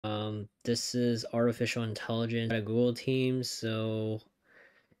This is artificial intelligence by Google team, so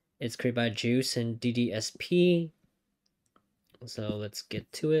it's created by Vst and DDSP. So let's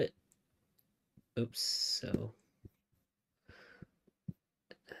get to it. Oops, so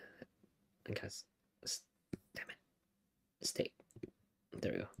I guess, damn it, stay.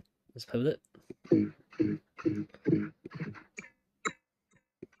 There we go. Let's play with it.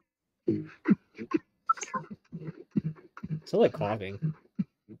 It's like coughing.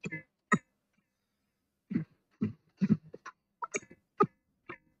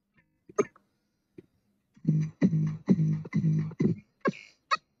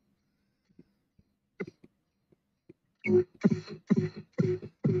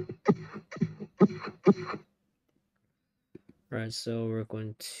 Right, so we're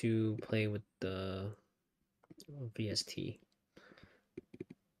going to play with the VST.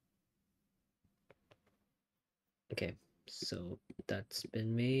 Okay, so that's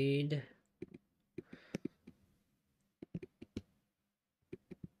been made.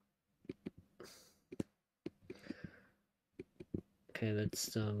 Okay,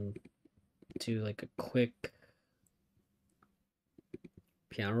 let's do like a quick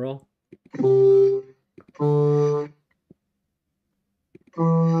piano roll.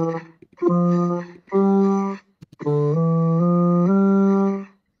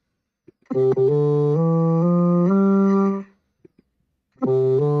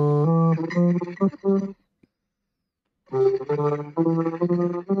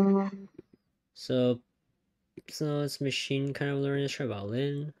 So it's machine kind of learning to try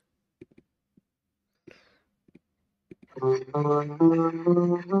violin. It's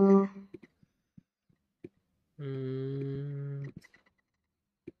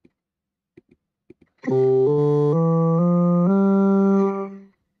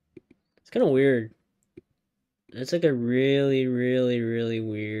kind of weird. It's like a really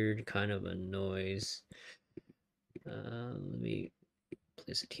weird kind of a noise. Let me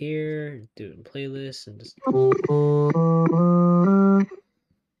place it here, do it in playlist, and just.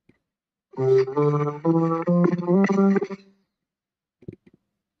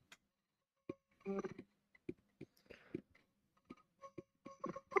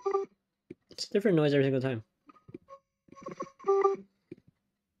 It's a different noise every single time.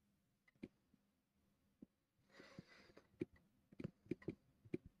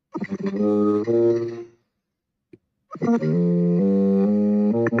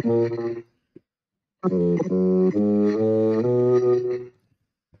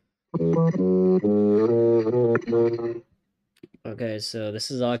 Okay, so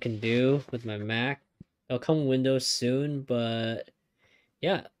this is all I can do with my Mac. It'll come Windows soon, but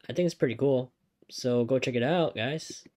yeah, I think it's pretty cool. So go check it out, guys.